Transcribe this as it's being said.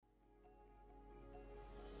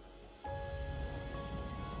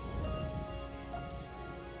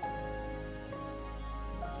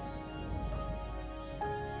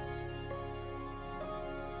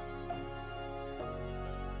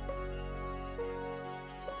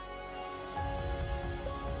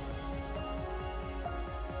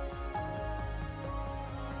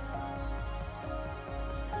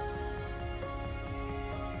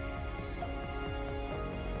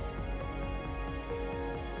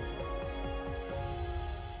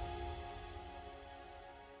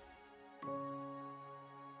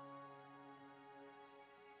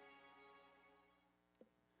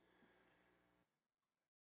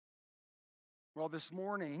Well, this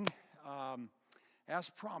morning, as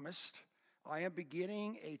promised, I am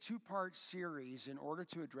beginning a two-part series in order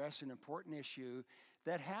to address an important issue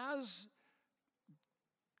that has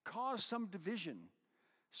caused some division,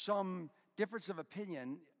 some difference of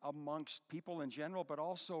opinion amongst people in general, but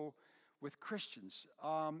also with Christians.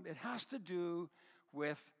 It has to do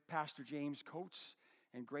with Pastor James Coates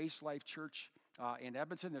and Grace Life Church in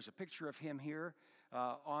Edmonton. There's a picture of him here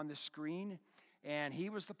on the screen. And he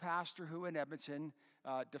was the pastor who in Edmonton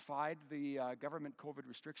defied the government COVID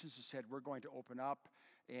restrictions and said, we're going to open up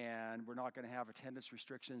and we're not going to have attendance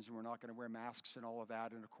restrictions and we're not going to wear masks and all of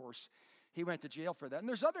that. And of course, he went to jail for that. And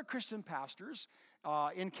there's other Christian pastors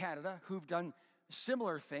in Canada who've done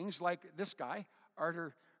similar things, like this guy,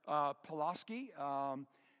 Artur Pawlowski.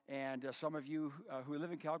 And some of you who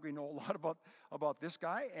live in Calgary know a lot about this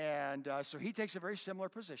guy. And so he takes a very similar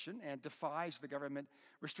position and defies the government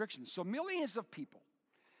restrictions. So millions of people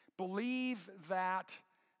believe that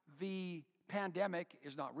the pandemic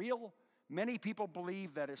is not real. Many people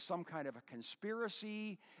believe that it's some kind of a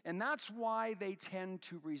conspiracy. And that's why they tend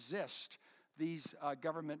to resist these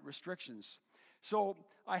government restrictions. So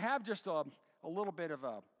I have just a little bit of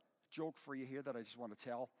a joke for you here that I just want to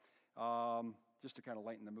tell. Just to kind of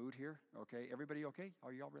lighten the mood here. Okay, everybody okay?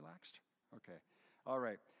 Are you all relaxed? Okay, all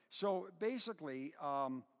right. So basically,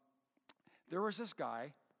 there was this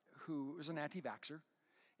guy who was an anti-vaxxer,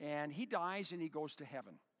 and he dies and he goes to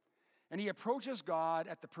heaven. And he approaches God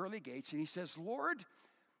at the pearly gates and he says, Lord,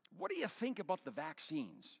 what do you think about the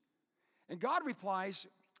vaccines? And God replies,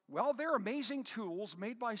 well, they're amazing tools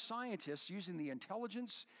made by scientists using the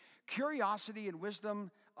intelligence, curiosity, and wisdom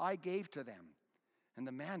I gave to them. And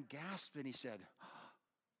the man gasped and he said,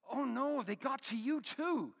 oh no, they got to you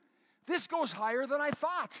too. This goes higher than I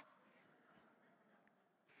thought.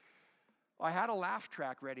 I had a laugh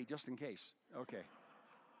track ready just in case. Okay.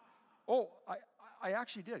 Oh, I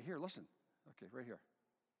actually did. Here, listen. Okay, right here.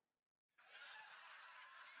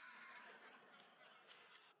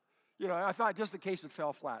 You know, I thought just in case it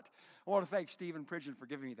fell flat. I want to thank Stephen Pridgeon for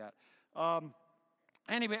giving me that.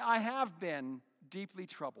 Anyway, I have been deeply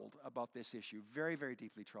troubled about this issue, very, very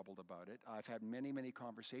deeply troubled about it. I've had many, many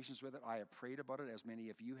conversations with it. I have prayed about it, as many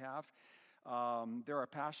of you have. There are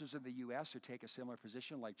pastors in the U.S. who take a similar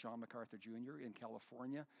position, like John MacArthur Jr. in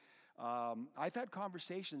California. I've had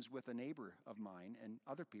conversations with a neighbor of mine and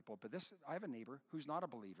other people, but I have a neighbor who's not a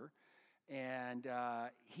believer, and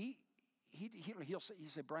he'll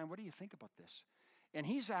say, Brian, what do you think about this? And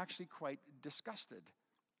he's actually quite disgusted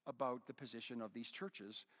about the position of these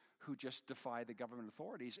churches who just defy the government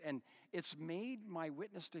authorities. And it's made my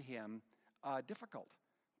witness to him difficult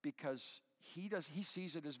because he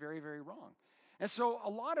sees it as very, very wrong. And so a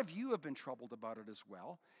lot of you have been troubled about it as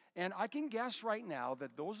well. And I can guess right now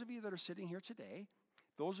that those of you that are sitting here today,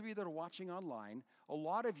 those of you that are watching online, a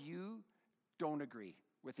lot of you don't agree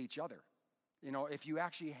with each other. You know, if you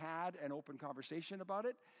actually had an open conversation about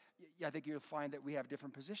it, I think you'll find that we have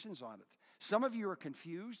different positions on it. Some of you are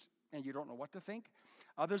confused and you don't know what to think.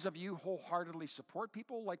 Others of you wholeheartedly support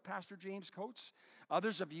people like Pastor James Coates.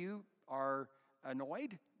 Others of you are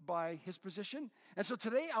annoyed by his position. And so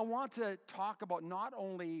today I want to talk about not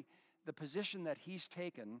only the position that he's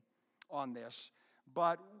taken on this,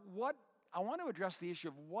 but I want to address the issue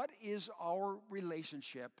of what is our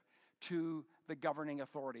relationship to the governing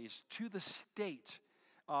authorities, to the state,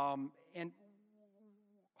 and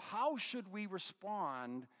how should we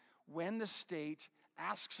respond when the state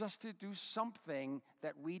asks us to do something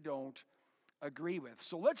that we don't agree with.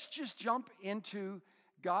 So let's just jump into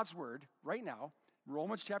God's word right now,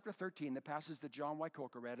 Romans chapter 13, the passage that John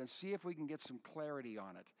Wycoka read, and see if we can get some clarity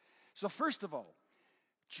on it. So first of all,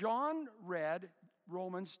 John read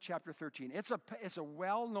Romans chapter 13. It's a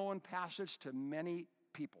well-known passage to many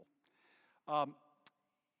people.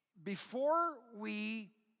 Before we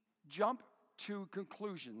jump to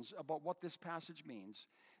conclusions about what this passage means,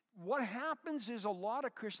 what happens is a lot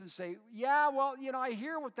of Christians say, yeah, well, you know, I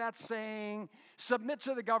hear what that's saying, submit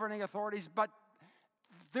to the governing authorities, but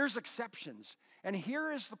there's exceptions. And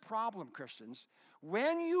here is the problem, Christians.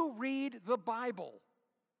 When you read the Bible,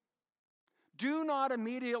 do not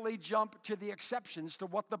immediately jump to the exceptions to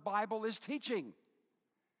what the Bible is teaching.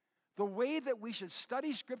 The way that we should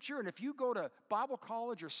study Scripture, and if you go to Bible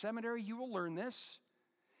college or seminary, you will learn this.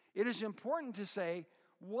 It is important to say,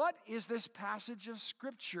 what is this passage of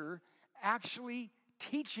Scripture actually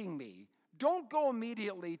teaching me? Don't go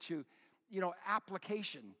immediately to,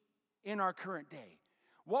 application in our current day.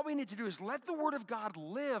 What we need to do is let the Word of God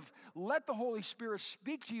live. Let the Holy Spirit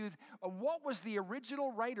speak to you. What was the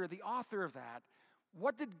original writer, the author of that?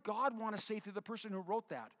 What did God want to say through the person who wrote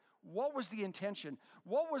that? What was the intention?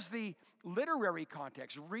 What was the literary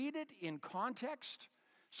context? Read it in context.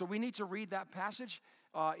 So we need to read that passage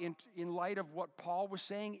in light of what Paul was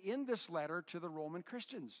saying in this letter to the Roman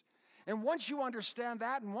Christians. And once you understand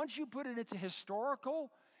that, and once you put it into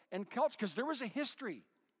historical and culture, because there was a history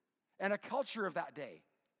and a culture of that day.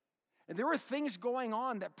 And there were things going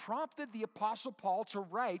on that prompted the Apostle Paul to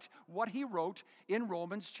write what he wrote in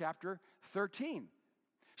Romans chapter 13.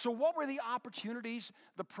 So what were the opportunities,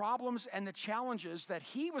 the problems, and the challenges that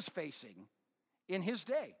he was facing in his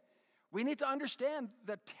day? We need to understand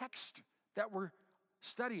the text that we're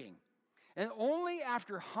studying. And only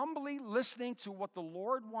after humbly listening to what the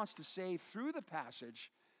Lord wants to say through the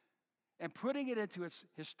passage and putting it into its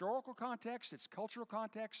historical context, its cultural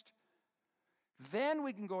context, then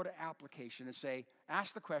we can go to application and say,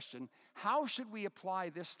 ask the question, how should we apply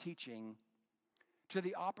this teaching to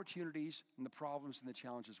the opportunities and the problems and the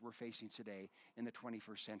challenges we're facing today in the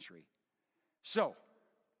 21st century? So,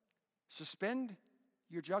 suspend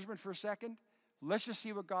your judgment for a second. Let's just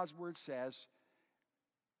see what God's word says.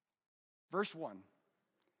 Verse 1,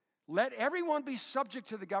 let everyone be subject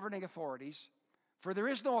to the governing authorities, for there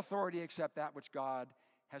is no authority except that which God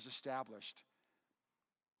has established.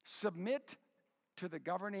 Submit to the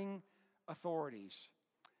governing authorities.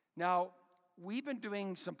 Now, we've been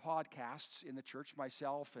doing some podcasts in the church,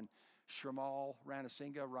 myself and Shrimal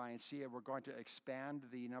Ranasinghe, Ryan Sia. We're going to expand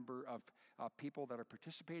the number of people that are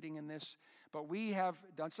participating in this. But we have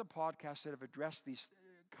done some podcasts that have addressed these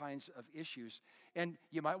kinds of issues. And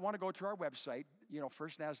you might want to go to our website,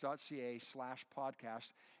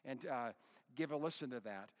 firstnaz.ca/podcast, and give a listen to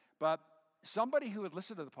that. But somebody who had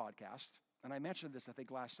listened to the podcast, and I mentioned this, I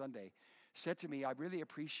think, last Sunday, said to me, I really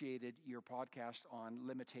appreciated your podcast on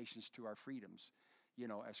limitations to our freedoms,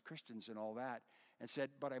 as Christians and all that, and said,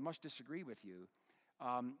 but I must disagree with you.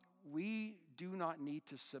 We do not need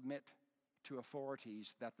to submit to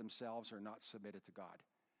authorities that themselves are not submitted to God.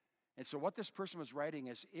 And so what this person was writing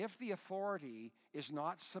is, if the authority is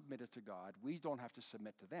not submitted to God, we don't have to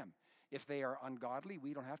submit to them. If they are ungodly,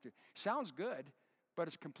 we don't have to. Sounds good, but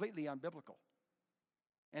it's completely unbiblical.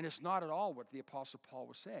 And it's not at all what the Apostle Paul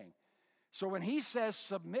was saying. So when he says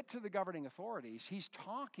submit to the governing authorities, he's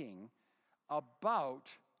talking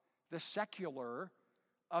about the secular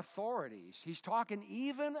authorities. He's talking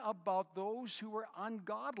even about those who are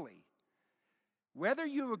ungodly. Whether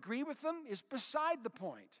you agree with them is beside the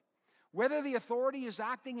point. Whether the authority is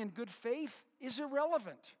acting in good faith is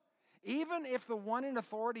irrelevant. Even if the one in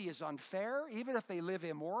authority is unfair, even if they live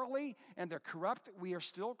immorally and they're corrupt, we are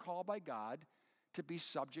still called by God to be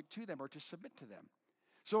subject to them or to submit to them.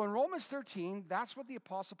 So in Romans 13, that's what the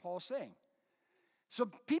Apostle Paul is saying. So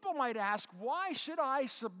people might ask, why should I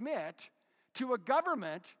submit to a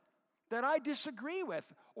government that I disagree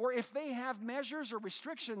with? Or if they have measures or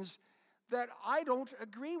restrictions that I don't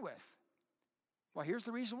agree with? Well, here's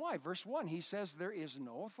the reason why. Verse 1, he says there is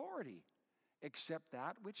no authority except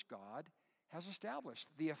that which God has established.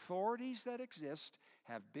 The authorities that exist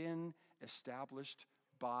have been established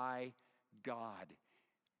by God.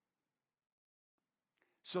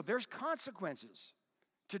 So there's consequences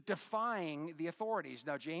to defying the authorities.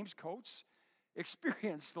 Now, James Coates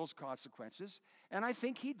experienced those consequences, and I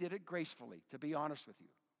think he did it gracefully, to be honest with you.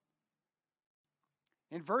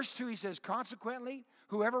 In verse 2, he says, consequently,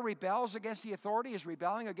 whoever rebels against the authority is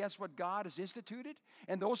rebelling against what God has instituted,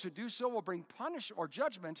 and those who do so will bring punishment or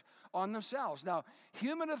judgment on themselves. Now,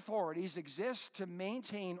 human authorities exist to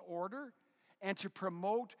maintain order and to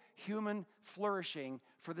promote human flourishing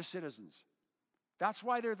for the citizens. That's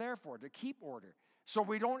why they're there for, to keep order. So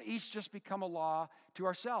we don't each just become a law to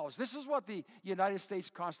ourselves. This is what the United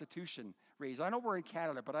States Constitution reads. I know we're in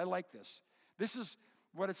Canada, but I like this. This is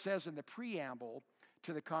what it says in the preamble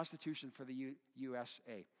to the Constitution for the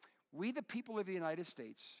USA. We, the people of the United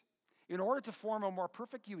States, in order to form a more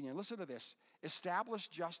perfect union, listen to this, establish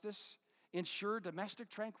justice, ensure domestic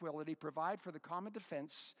tranquility, provide for the common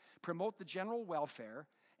defense, promote the general welfare,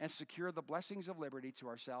 and secure the blessings of liberty to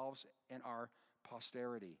ourselves and our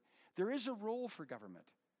posterity. There is a role for government,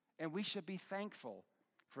 and we should be thankful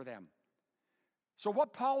for them. So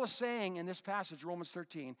what Paul is saying in this passage, Romans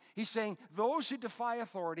 13, he's saying those who defy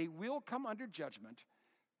authority will come under judgment,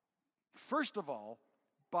 first of all,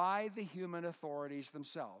 by the human authorities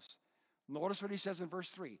themselves. Notice what he says in verse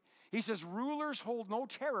 3. He says, rulers hold no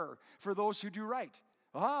terror for those who do right.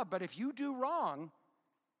 But if you do wrong,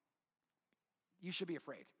 you should be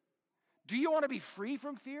afraid. Do you want to be free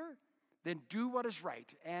from fear? Then do what is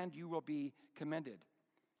right, and you will be commended.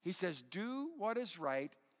 He says, do what is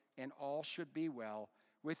right, and all should be well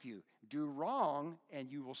with you. Do wrong, and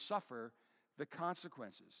you will suffer the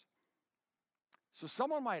consequences. So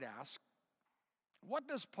someone might ask, what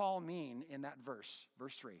does Paul mean in that verse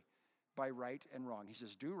 3, by right and wrong? He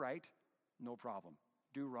says, do right, no problem.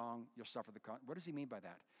 Do wrong, you'll suffer the what does he mean by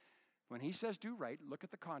that? When he says do right, look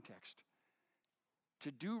at the context.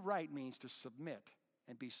 To do right means to submit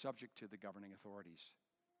and be subject to the governing authorities.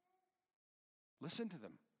 Listen to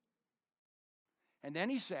them. And then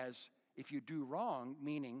he says, if you do wrong,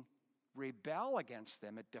 meaning rebel against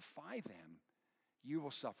them and defy them, you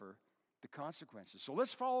will suffer the consequences. So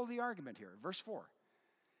let's follow the argument here. Verse 4.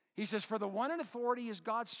 He says, for the one in authority is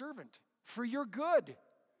God's servant, for your good.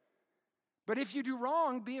 But if you do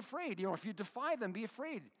wrong, be afraid. If you defy them, be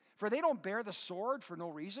afraid. For they don't bear the sword for no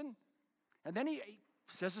reason. And then he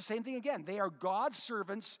says the same thing again. They are God's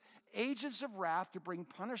servants, agents of wrath to bring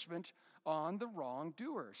punishment on the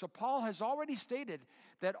wrongdoer. So Paul has already stated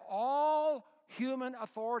that all human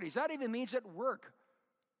authorities, that even means at work.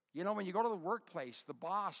 When you go to the workplace, the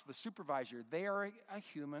boss, the supervisor, they are a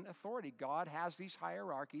human authority. God has these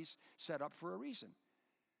hierarchies set up for a reason.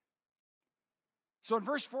 So in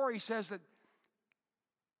verse 4, he says that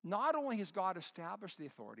not only has God established the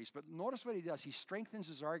authorities, but notice what he does. He strengthens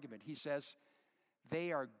his argument. He says,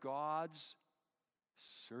 they are God's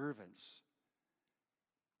servants.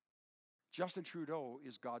 Justin Trudeau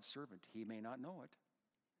is God's servant. He may not know it.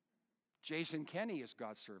 Jason Kenney is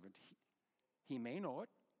God's servant. He may know it.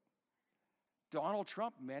 Donald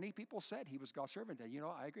Trump, many people said he was God's servant. And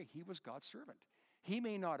I agree, he was God's servant. He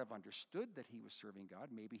may not have understood that he was serving God.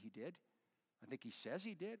 Maybe he did. I think he says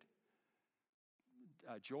he did.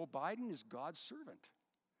 Joe Biden is God's servant.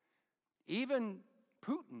 Even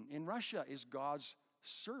Putin in Russia is God's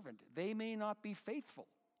servant. They may not be faithful,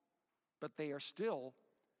 but they are still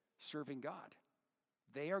serving God.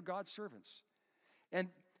 They are God's servants. And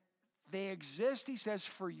they exist, he says,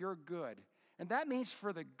 for your good. And that means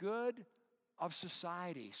for the good of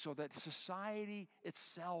society, so that society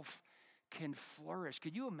itself can flourish.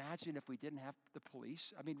 Could you imagine if we didn't have the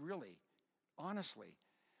police? I mean, really, honestly.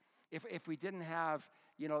 If we didn't have,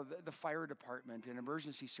 the fire department and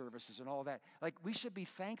emergency services and all that, we should be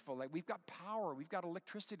thankful. We've got power, we've got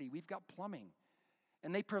electricity, we've got plumbing.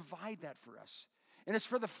 And they provide that for us. And it's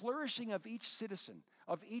for the flourishing of each citizen,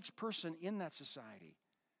 of each person in that society.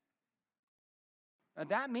 And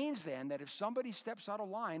that means then that if somebody steps out of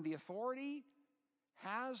line, the authority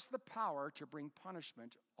has the power to bring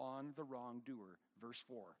punishment on the wrongdoer. Verse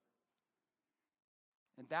 4.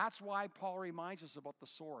 And that's why Paul reminds us about the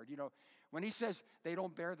sword. When he says they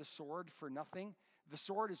don't bear the sword for nothing, the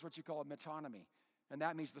sword is what you call a metonymy. And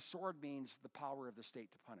that means the sword means the power of the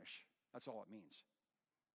state to punish. That's all it means.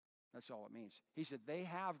 That's all it means. He said they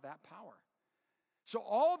have that power. So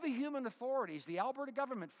all the human authorities, the Alberta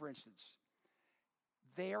government, for instance,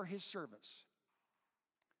 they are his servants.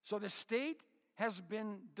 So the state has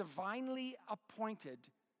been divinely appointed,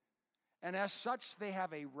 and as such, they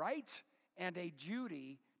have a right and a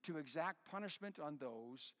duty to exact punishment on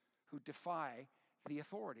those who defy the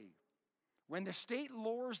authority. When the state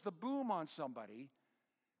lowers the boom on somebody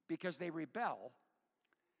because they rebel,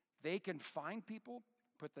 they can fine people,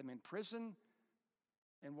 put them in prison,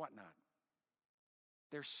 and whatnot.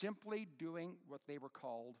 They're simply doing what they were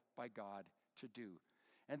called by God to do.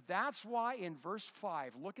 And that's why in verse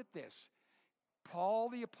 5, look at this. Paul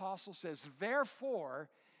the apostle says, therefore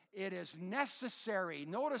it is necessary,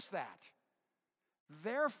 notice that.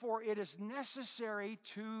 Therefore it is necessary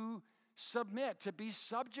to submit, to be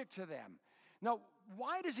subject to them. Now,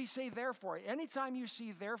 why does he say therefore? Anytime you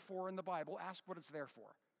see therefore in the Bible, ask what it's there for.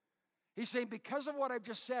 He's saying because of what I've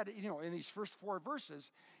just said, in these first 4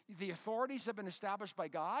 verses, the authorities have been established by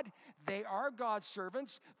God. They are God's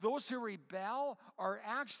servants. Those who rebel are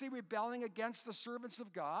actually rebelling against the servants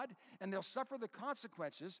of God, and they'll suffer the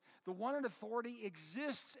consequences. The one in authority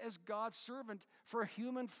exists as God's servant for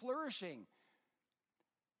human flourishing.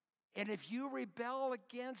 And if you rebel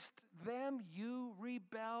against them, you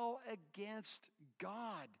rebel against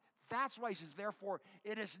God. That's why he says, therefore,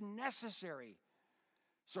 it is necessary.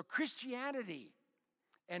 So Christianity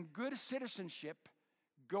and good citizenship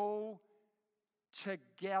go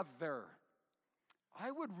together.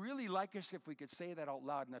 I would really like us if we could say that out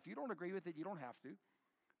loud. Now, if you don't agree with it, you don't have to.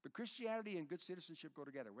 But Christianity and good citizenship go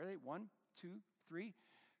together. Ready? 1, 2, 3.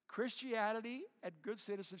 Christianity and good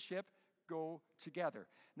citizenship go together.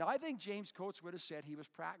 Now, I think James Coates would have said he was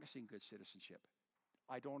practicing good citizenship.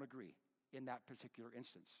 I don't agree in that particular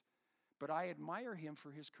instance. But I admire him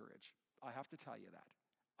for his courage. I have to tell you that.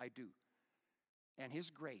 I do. And his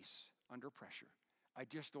grace under pressure. I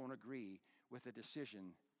just don't agree with the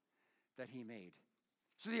decision that he made.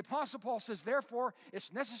 So the Apostle Paul says, therefore,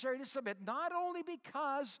 it's necessary to submit, not only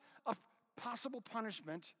because of possible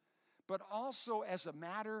punishment, but also as a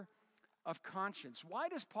matter of conscience. Why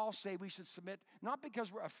does Paul say we should submit? Not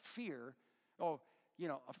because we're of fear, of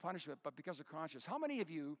punishment, but because of conscience. How many of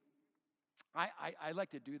you, I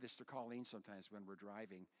like to do this to Colleen sometimes when we're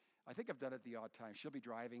driving. I think I've done it the odd time. She'll be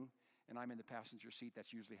driving, and I'm in the passenger seat.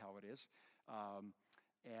 That's usually how it is.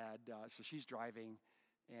 So she's driving,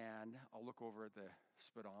 and I'll look over at the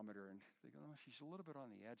speedometer and think, oh, she's a little bit on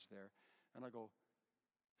the edge there. And I go,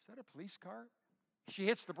 is that a police car? She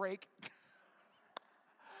hits the brake.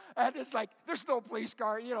 And it's like, there's no police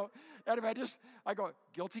car, Anyway, I go,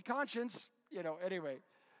 guilty conscience, anyway.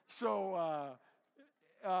 So,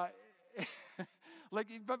 all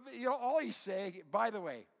he's saying, by the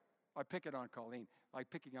way, I pick it on Colleen. I'm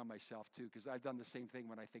picking on myself too, because I've done the same thing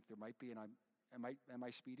when I think there might be, and am I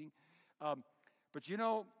speeding? But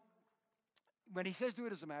when he says do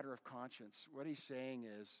it as a matter of conscience, what he's saying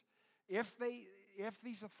is, if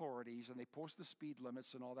these authorities, and they post the speed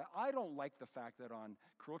limits and all that, I don't like the fact that on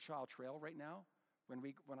Crowchild Trail right now,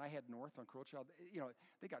 when I head north on Crowchild,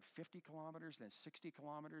 they got 50 kilometers, then 60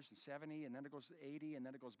 kilometers, and 70, and then it goes to 80, and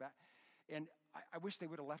then it goes back. And I wish they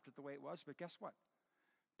would have left it the way it was, but guess what?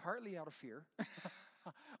 Partly out of fear.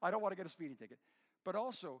 I don't want to get a speeding ticket, but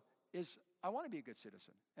also is I want to be a good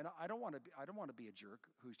citizen, and I don't want to be a jerk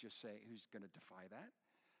who's going to defy that.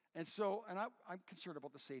 And so, I'm concerned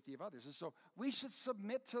about the safety of others. And so we should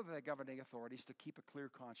submit to the governing authorities to keep a clear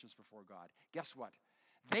conscience before God. Guess what?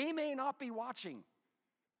 They may not be watching,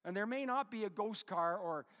 and there may not be a ghost car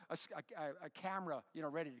or a camera,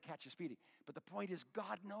 ready to catch you speeding. But the point is,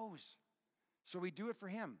 God knows. So we do it for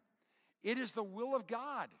him. It is the will of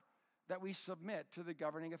God that we submit to the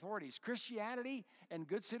governing authorities. Christianity and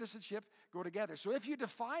good citizenship go together. So if you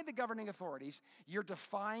defy the governing authorities, you're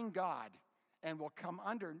defying God and will come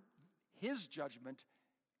under his judgment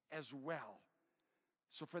as well.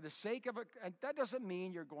 So for the sake of it, and that doesn't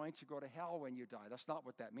mean you're going to go to hell when you die. That's not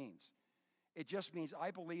what that means. It just means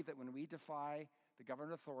I believe that when we defy the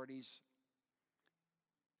governing authorities,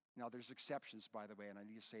 now there's exceptions, by the way, and I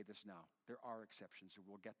need to say this now. There are exceptions, and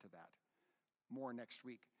we'll get to that more next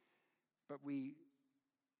week. But we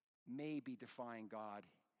may be defying God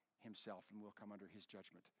himself, and we'll come under his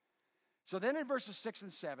judgment. So then in verses 6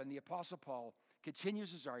 and 7, the Apostle Paul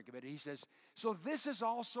continues his argument. He says, so this is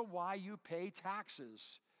also why you pay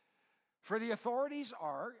taxes. For the authorities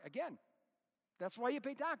are, again, that's why you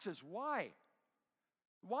pay taxes. Why?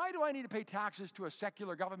 Why do I need to pay taxes to a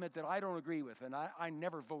secular government that I don't agree with and I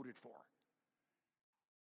never voted for?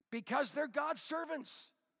 Because they're God's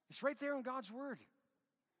servants. It's right there in God's word.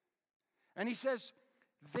 And he says,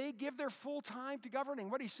 they give their full time to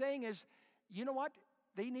governing. What he's saying is, you know what?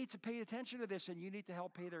 They need to pay attention to this, and you need to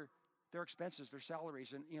help pay their expenses, their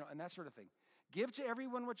salaries, and that sort of thing. Give to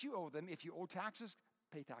everyone what you owe them. If you owe taxes,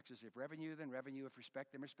 pay taxes. If revenue, then revenue. If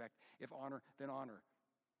respect, then respect. If honor, then honor.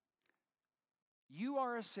 You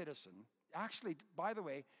are a citizen. Actually, by the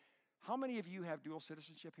way, how many of you have dual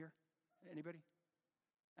citizenship here? Anybody?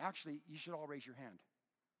 Actually, you should all raise your hand.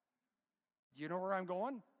 Do you know where I'm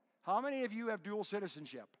going? How many of you have dual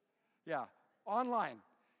citizenship? Yeah, online.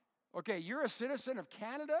 Okay, you're a citizen of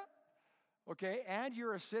Canada, okay, and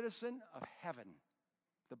you're a citizen of heaven.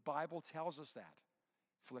 The Bible tells us that.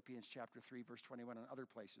 Philippians chapter 3, verse 21, and other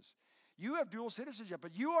places. You have dual citizenship,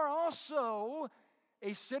 but you are also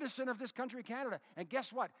a citizen of this country, Canada. And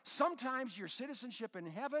guess what? Sometimes your citizenship in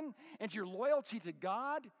heaven and your loyalty to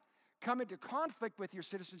God come into conflict with your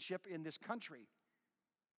citizenship in this country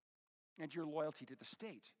and your loyalty to the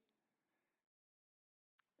state.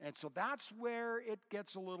 And so that's where it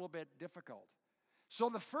gets a little bit difficult. So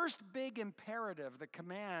the first big imperative, the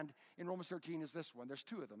command in Romans 13 is this one. There's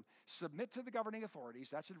two of them. Submit to the governing authorities.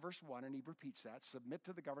 That's in verse 1, and he repeats that. Submit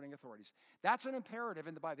to the governing authorities. That's an imperative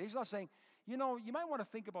in the Bible. He's not saying, you might want to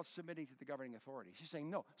think about submitting to the governing authorities. He's saying,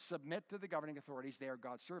 no, submit to the governing authorities. They are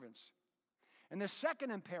God's servants. And the second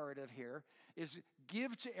imperative here is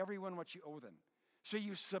give to everyone what you owe them. So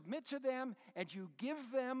you submit to them, and you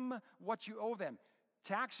give them what you owe them.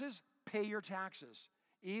 Taxes, pay your taxes,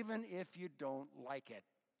 even if you don't like it.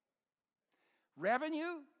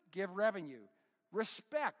 Revenue, give revenue.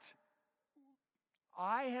 Respect.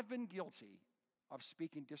 I have been guilty of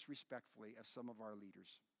speaking disrespectfully of some of our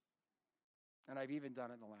leaders. And I've even done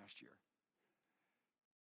it in the last year.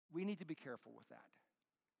 We need to be careful with that.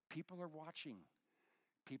 People are watching.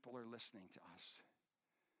 People are listening to us.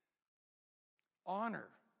 Honor.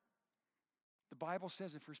 The Bible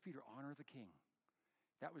says in 1 Peter, honor the king.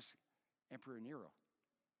 That was Emperor Nero,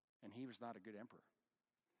 and he was not a good emperor.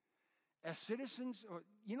 As citizens,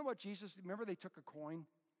 you know what Jesus, remember they took a coin,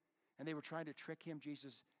 and they were trying to trick him,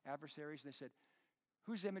 Jesus' adversaries, and they said,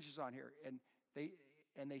 whose image is on here? And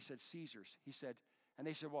And they said, Caesar's. He said, and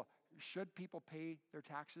they said, well, should people pay their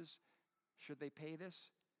taxes? Should they pay this?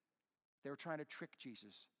 They were trying to trick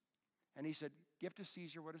Jesus. And he said, give to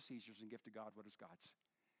Caesar what is Caesar's and give to God what is God's.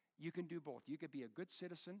 You can do both. You could be a good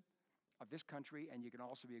citizen of this country, and you can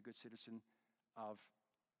also be a good citizen of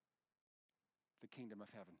the kingdom of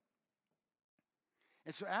heaven.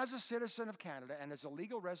 And so as a citizen of Canada and as a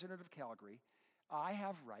legal resident of Calgary, I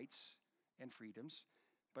have rights and freedoms,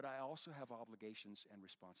 but I also have obligations and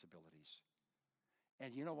responsibilities.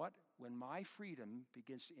 And you know what? When my freedom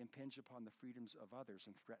begins to impinge upon the freedoms of others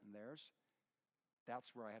and threaten theirs,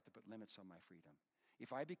 that's where I have to put limits on my freedom.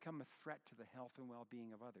 If I become a threat to the health and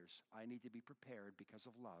well-being of others, I need to be prepared because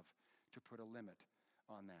of love to put a limit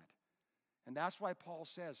on that. And that's why Paul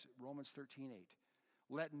says, Romans 13:8,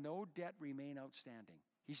 let no debt remain outstanding.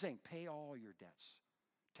 He's saying, pay all your debts.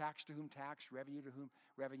 Tax to whom tax, revenue to whom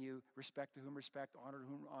revenue, respect to whom respect, honor to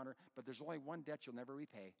whom honor. But there's only one debt you'll never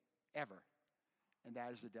repay, ever. And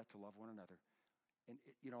that is the debt to love one another. And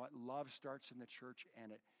you know what? Love starts in the church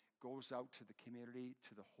and it goes out to the community,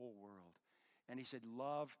 to the whole world. And he said,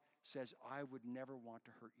 love says, I would never want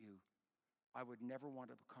to hurt you. I would never want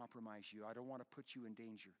to compromise you. I don't want to put you in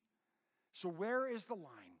danger. So where is the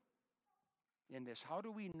line in this? How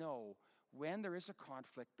do we know when there is a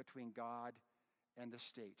conflict between God and the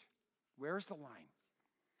state? Where's the line?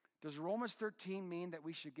 Does Romans 13 mean that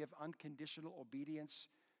we should give unconditional obedience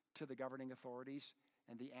to the governing authorities?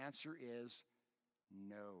 And the answer is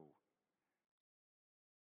no.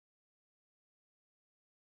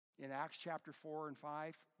 In Acts chapter 4 and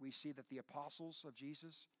 5, we see that the apostles of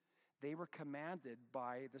Jesus, they were commanded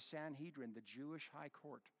by the Sanhedrin, the Jewish high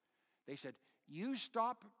court. They said, you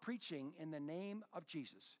stop preaching in the name of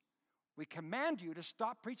Jesus. We command you to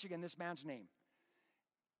stop preaching in this man's name.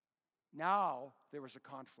 Now there was a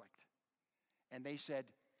conflict. And they said,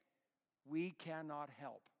 we cannot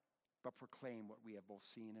help but proclaim what we have both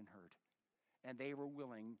seen and heard. And they were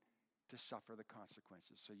willing to suffer the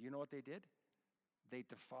consequences. So you know what they did? They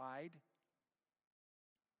defied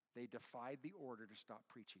the order to stop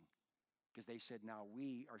preaching. Because they said, now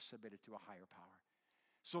we are submitted to a higher power.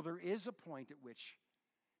 So there is a point at which,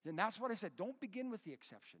 and that's what I said, don't begin with the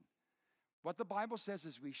exception. What the Bible says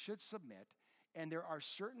is we should submit, and there are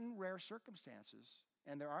certain rare circumstances,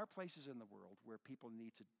 and there are places in the world where people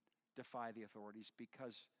need to defy the authorities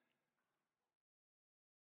because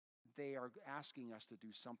they are asking us to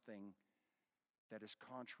do something that is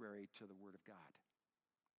contrary to the Word of God.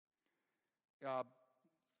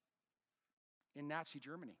 In Nazi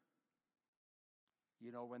Germany,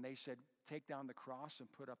 you know, when they said, take down the cross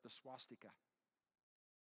and put up the swastika.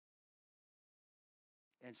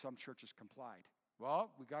 And some churches complied.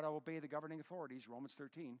 Well, we got to obey the governing authorities, Romans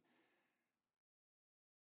 13.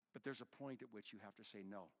 But there's a point at which you have to say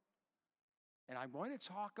no. And I'm going to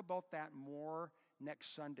talk about that more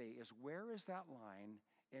next Sunday, is where is that line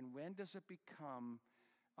and when does it become,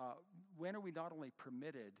 when are we not only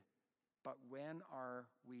permitted, but when are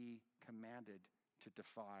we commanded to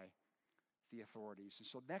defy the authorities? And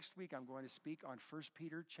so next week I'm going to speak on 1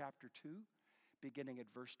 Peter chapter 2, beginning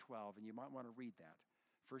at verse 12, and you might want to read that.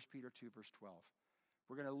 1 Peter 2, verse 12.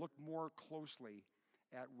 We're going to look more closely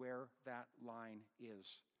at where that line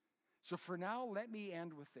is. So for now, let me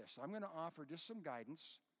end with this. I'm going to offer just some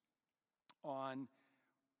guidance on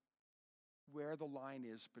where the line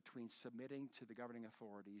is between submitting to the governing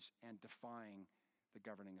authorities and defying the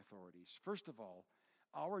governing authorities. First of all,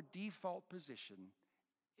 our default position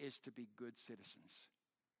is to be good citizens,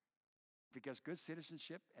 because good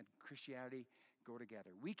citizenship and Christianity go together.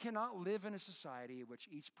 We cannot live in a society in which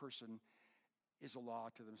each person is a law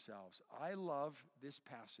to themselves. I love this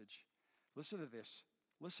passage. Listen to this.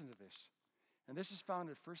 Listen to this. And this is found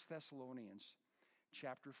in 1 Thessalonians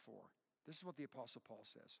chapter 4. This is what the Apostle Paul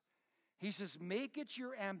says. He says, make it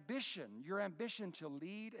your ambition to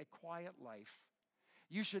lead a quiet life.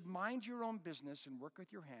 You should mind your own business and work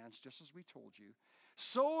with your hands, just as we told you,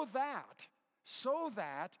 so that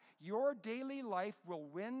your daily life will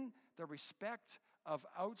win the respect of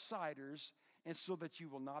outsiders, and so that you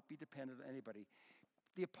will not be dependent on anybody.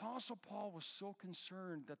 The Apostle Paul was so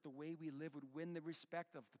concerned that the way we live would win the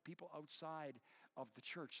respect of the people outside of the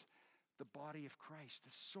church, the body of Christ.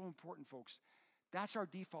 It's so important, folks. That's our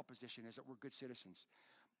default position, is that we're good citizens.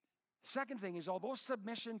 Second thing is, although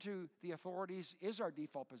submission to the authorities is our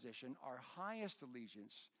default position, our highest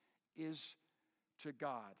allegiance is to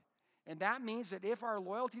God. And that means that if our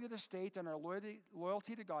loyalty to the state and our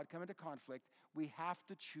loyalty to God come into conflict, we have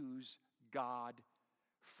to choose God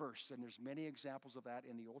first. And there's many examples of that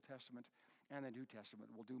in the Old Testament and the New Testament.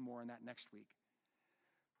 We'll do more on that next week.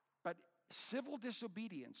 But civil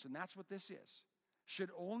disobedience, and that's what this is. should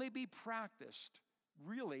only be practiced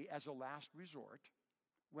really as a last resort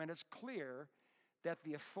when it's clear that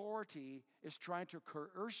the authority is trying to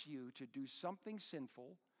coerce you to do something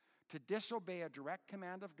sinful, to disobey a direct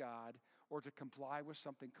command of God, or to comply with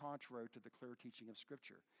something contrary to the clear teaching of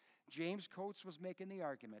Scripture. James Coates was making the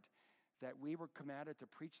argument that we were commanded to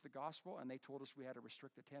preach the gospel, and they told us we had to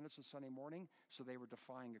restrict attendance on Sunday morning, so they were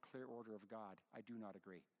defying a clear order of God. I do not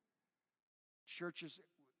agree. Churches,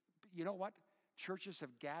 you know what? Churches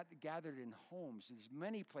have gathered in homes. There's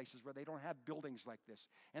many places where they don't have buildings like this,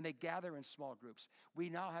 and they gather in small groups. We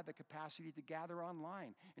now have the capacity to gather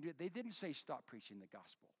online. And they didn't say stop preaching the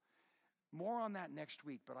gospel. More on that next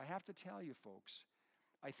week, but I have to tell you, folks,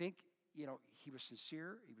 I think, he was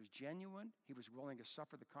sincere, he was genuine, he was willing to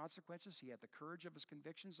suffer the consequences, he had the courage of his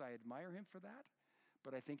convictions. I admire him for that,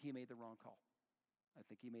 but I think he made the wrong call. I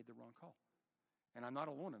think he made the wrong call. And I'm not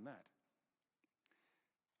alone in that.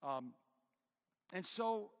 And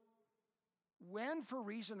so, when for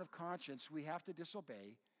reason of conscience we have to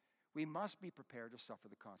disobey, we must be prepared to suffer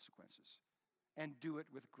the consequences and do it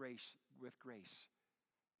with grace,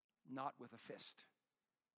 not with a fist.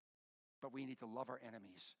 But we need to love our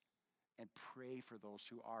enemies and pray for those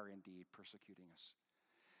who are indeed persecuting us.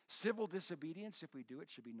 Civil disobedience, if we do it,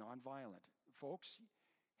 should be nonviolent. Folks,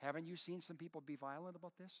 haven't you seen some people be violent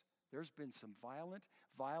about this? There's been some violent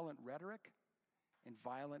rhetoric and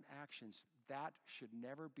violent actions. That should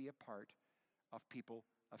never be a part of people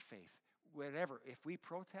of faith. Whatever, if we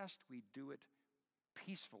protest, we do it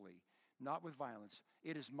peacefully, not with violence.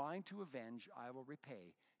 It is mine to avenge, I will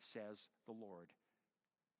repay, says the Lord.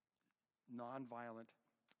 Nonviolent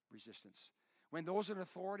resistance. When those in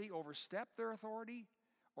authority overstep their authority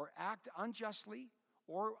or act unjustly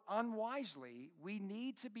or unwisely, we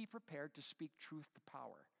need to be prepared to speak truth to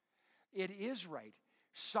power. It is right.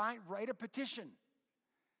 Write a petition.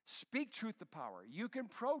 Speak truth to power. You can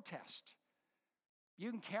protest.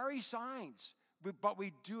 You can carry signs. But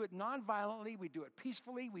we do it nonviolently, we do it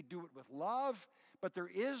peacefully, we do it with love. But there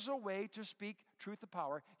is a way to speak truth to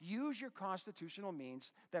power. Use your constitutional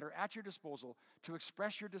means that are at your disposal to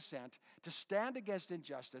express your dissent, to stand against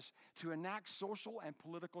injustice, to enact social and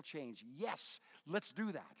political change. Yes, let's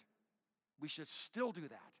do that. We should still do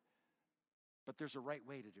that. But there's a right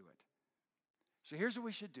way to do it. So here's what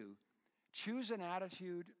we should do. Choose an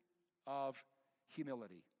attitude of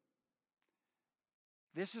humility.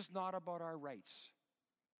 This is not about our rights.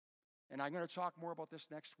 And I'm going to talk more about this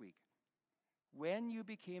next week. When you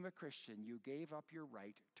became a Christian, you gave up your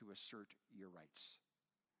right to assert your rights.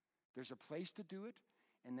 There's a place to do it,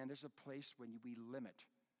 and then there's a place when we limit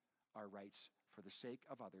our rights for the sake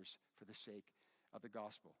of others, for the sake of the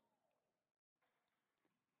gospel.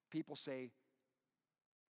 People say,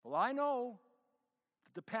 well, I know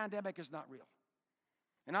that the pandemic is not real.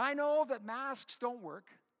 And I know that masks don't work.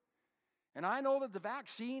 And I know that the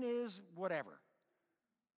vaccine is whatever.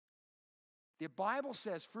 The Bible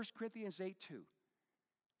says, 1 Corinthians 8:2,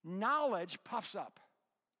 knowledge puffs up.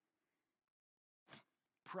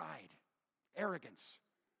 Pride, arrogance.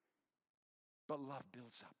 But love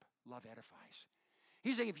builds up. Love edifies.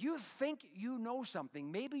 He's saying, if you think you know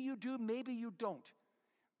something, maybe you do, maybe you don't.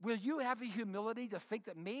 Will you have the humility to think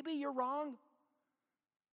that maybe you're wrong?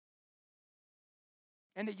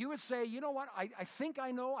 And that you would say, you know what, I think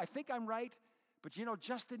I know, I think I'm right, but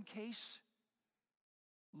just in case,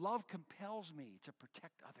 love compels me to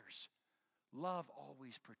protect others. Love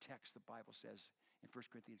always protects, the Bible says in 1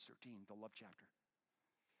 Corinthians 13, the love chapter.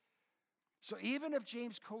 So even if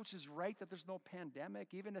James Coates is right that there's no pandemic,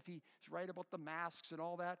 even if he's right about the masks and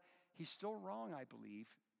all that, he's still wrong, I believe,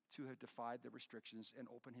 to have defied the restrictions and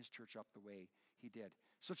opened his church up the way he did.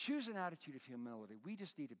 So choose an attitude of humility. We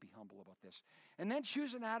just need to be humble about this. And then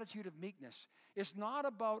choose an attitude of meekness. It's not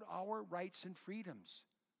about our rights and freedoms.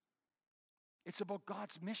 It's about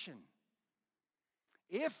God's mission.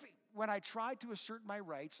 If, when I try to assert my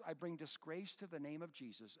rights, I bring disgrace to the name of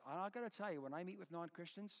Jesus, I'm got to tell you, when I meet with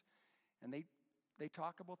non-Christians and they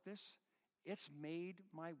talk about this, it's made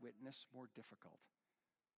my witness more difficult.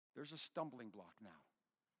 There's a stumbling block now.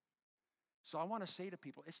 So I want to say to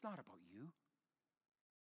people, it's not about you.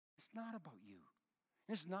 It's not about you.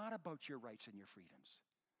 It's not about your rights and your freedoms.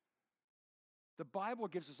 The Bible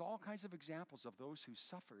gives us all kinds of examples of those who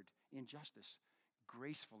suffered injustice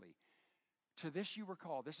gracefully. To this you were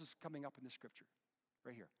called. This is coming up in the scripture,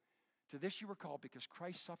 right here. To this you were called because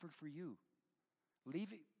Christ suffered for you.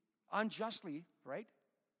 Leaving unjustly, right?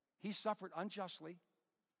 He suffered unjustly.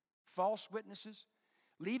 False witnesses.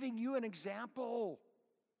 Leaving you an example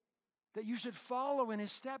that you should follow in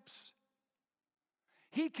his steps.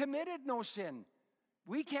 He committed no sin.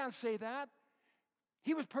 We can't say that.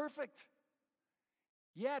 He was perfect.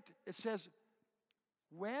 Yet, it says,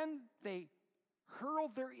 when they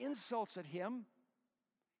hurled their insults at him,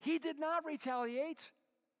 he did not retaliate.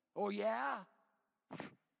 Oh, yeah?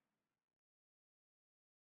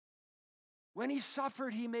 When he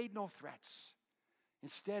suffered, he made no threats.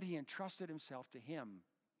 Instead, he entrusted himself to him,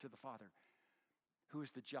 to the Father, who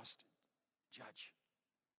is the just judge.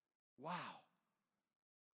 Wow.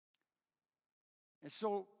 And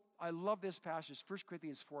so I love this passage, 1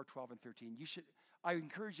 Corinthians 4, 12 and 13. I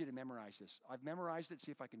encourage you to memorize this. I've memorized it,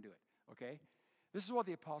 see if I can do it, okay? This is what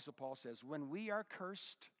the Apostle Paul says. When we are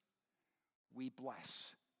cursed, we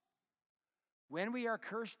bless. When we are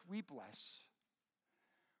cursed, we bless.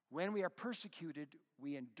 When we are persecuted,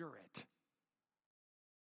 we endure it.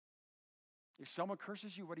 If someone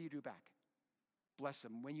curses you, what do you do back? Bless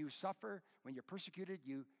them. When you suffer, when you're persecuted,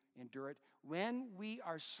 you endure it. When we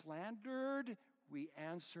are slandered, we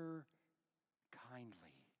answer kindly.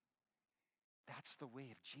 That's the way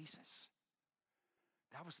of Jesus.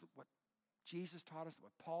 That was what Jesus taught us,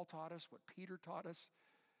 what Paul taught us, what Peter taught us.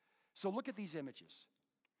 So look at these images.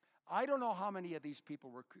 I don't know how many of these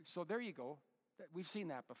people were. So there you go. We've seen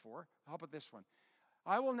that before. How about this one?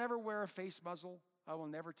 I will never wear a face muzzle. I will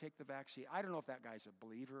never take the vaccine. I don't know if that guy's a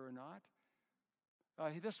believer or not.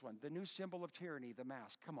 This one, the new symbol of tyranny, the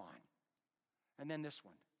mask. Come on. And then this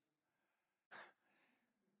one.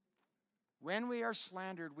 When we are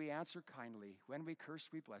slandered, we answer kindly. When we curse,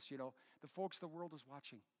 we bless. You know, the world is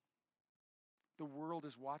watching. The world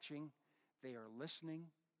is watching. They are listening.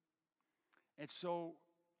 And so,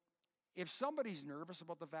 if somebody's nervous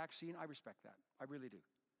about the vaccine, I respect that. I really do.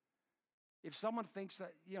 If someone thinks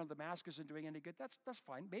that, the mask isn't doing any good, that's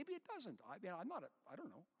fine. Maybe it doesn't. I don't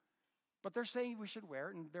know. But they're saying we should wear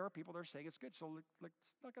it, and there are people that are saying it's good, so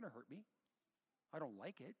it's not going to hurt me. I don't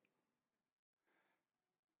like it.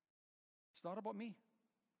 It's not about me.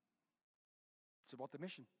 It's about the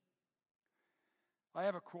mission. I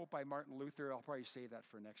have a quote by Martin Luther. I'll probably say that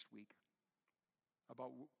for next week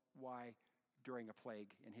about why during a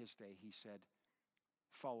plague in his day he said,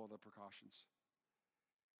 follow the precautions.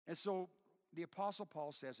 And so the Apostle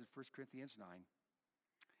Paul says in 1 Corinthians 9,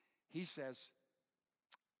 he says,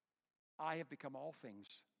 I have become all things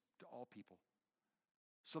to all people,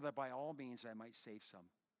 so that by all means I might save some.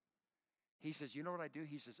 He says, you know what I do?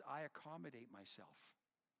 He says, I accommodate myself.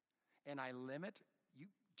 And I limit, you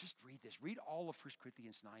just read this. Read all of 1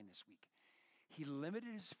 Corinthians 9 this week. He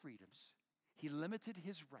limited his freedoms. He limited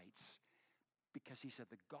his rights because he said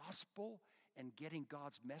the gospel and getting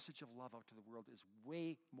God's message of love out to the world is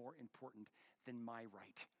way more important than my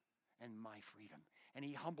right and my freedom. And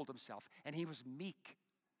he humbled himself, and he was meek.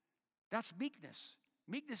 That's meekness.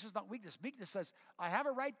 Meekness is not weakness. Meekness says, I have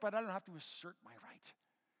a right, but I don't have to assert my right.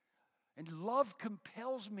 And love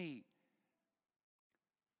compels me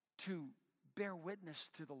to bear witness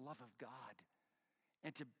to the love of God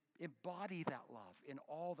and to embody that love in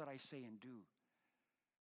all that I say and do.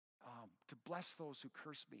 To bless those who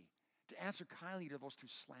curse me, to answer kindly to those who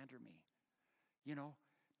slander me,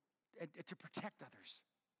 and to protect others.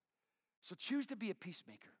 So choose to be a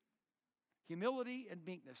peacemaker. Humility and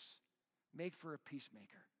meekness make for a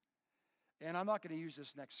peacemaker. And I'm not going to use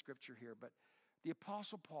this next scripture here, but the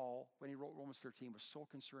Apostle Paul, when he wrote Romans 13, was so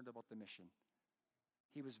concerned about the mission.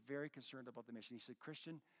 He was very concerned about the mission. He said,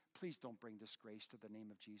 Christian, please don't bring disgrace to the name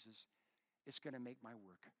of Jesus. It's going to make my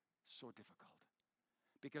work so difficult.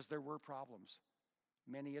 Because there were problems.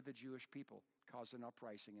 Many of the Jewish people caused an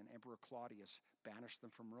uprising, and Emperor Claudius banished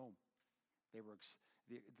them from Rome.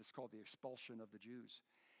 It's called the expulsion of the Jews.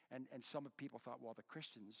 And some people thought, well, the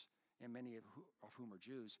Christians, and many of whom are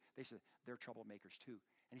Jews, they said, they're troublemakers too.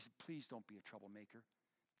 And he said, please don't be a troublemaker.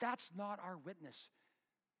 That's not our witness.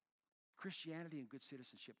 Christianity and good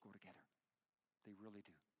citizenship go together. They really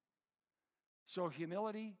do. So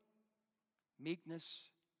humility, meekness,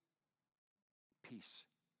 peace.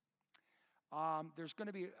 There's going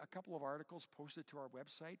to be a couple of articles posted to our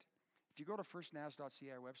website. If you go to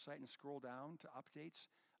firstnaz.ca, our website, and scroll down to updates,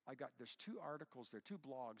 there's two articles there, two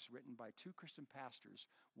blogs written by two Christian pastors,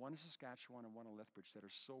 one in Saskatchewan and one in Lethbridge, that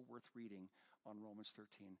are so worth reading on Romans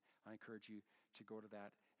 13. I encourage you to go to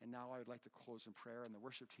that. And now I would like to close in prayer, and the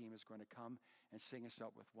worship team is going to come and sing us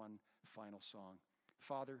out with one final song.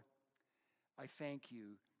 Father, I thank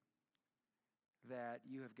you that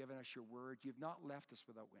you have given us your word. You've not left us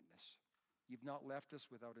without witness. You've not left us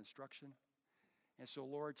without instruction. And so,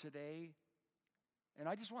 Lord, today, and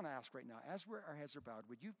I just want to ask right now, as our heads are bowed,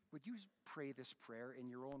 would you pray this prayer in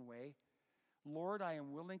your own way? Lord, I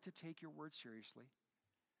am willing to take your word seriously.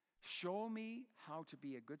 Show me how to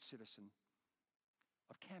be a good citizen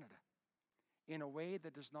of Canada in a way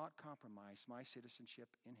that does not compromise my citizenship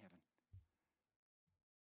in heaven.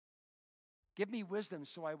 Give me wisdom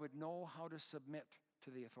so I would know how to submit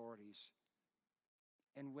to the authorities,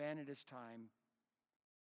 and when it is time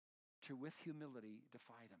to, with humility,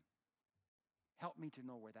 defy them. Help me to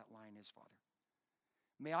know where that line is, Father.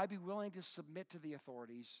 May I be willing to submit to the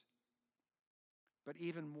authorities, but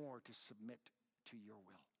even more to submit to your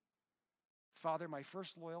will. Father, my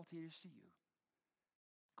first loyalty is to you.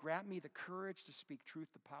 Grant me the courage to speak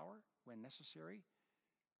truth to power when necessary,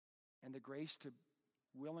 and the grace to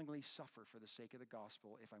willingly suffer for the sake of the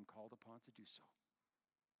gospel if I'm called upon to do so.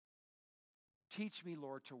 Teach me,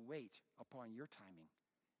 Lord, to wait upon your timing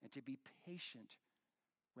and to be patient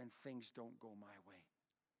when things don't go my way.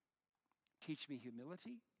 Teach me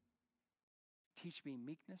humility. Teach me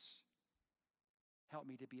meekness. Help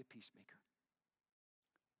me to be a peacemaker.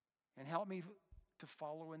 And help me to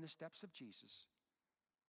follow in the steps of Jesus,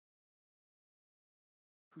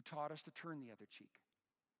 who taught us to turn the other cheek,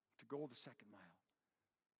 to go the second mile,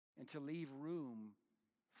 and to leave room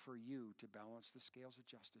for you to balance the scales of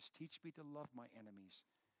justice. Teach me to love my enemies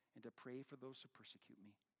and to pray for those who persecute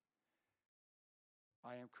me.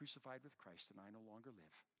 I am crucified with Christ, and I no longer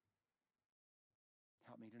live.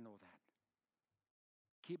 Help me to know that.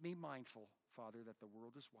 Keep me mindful, Father, that the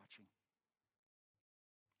world is watching.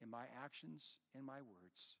 In my actions and my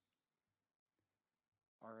words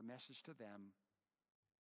are a message to them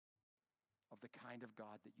of the kind of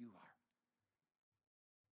God that you are.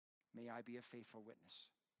 May I be a faithful witness,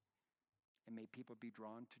 and may people be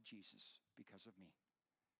drawn to Jesus because of me.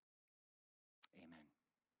 Amen.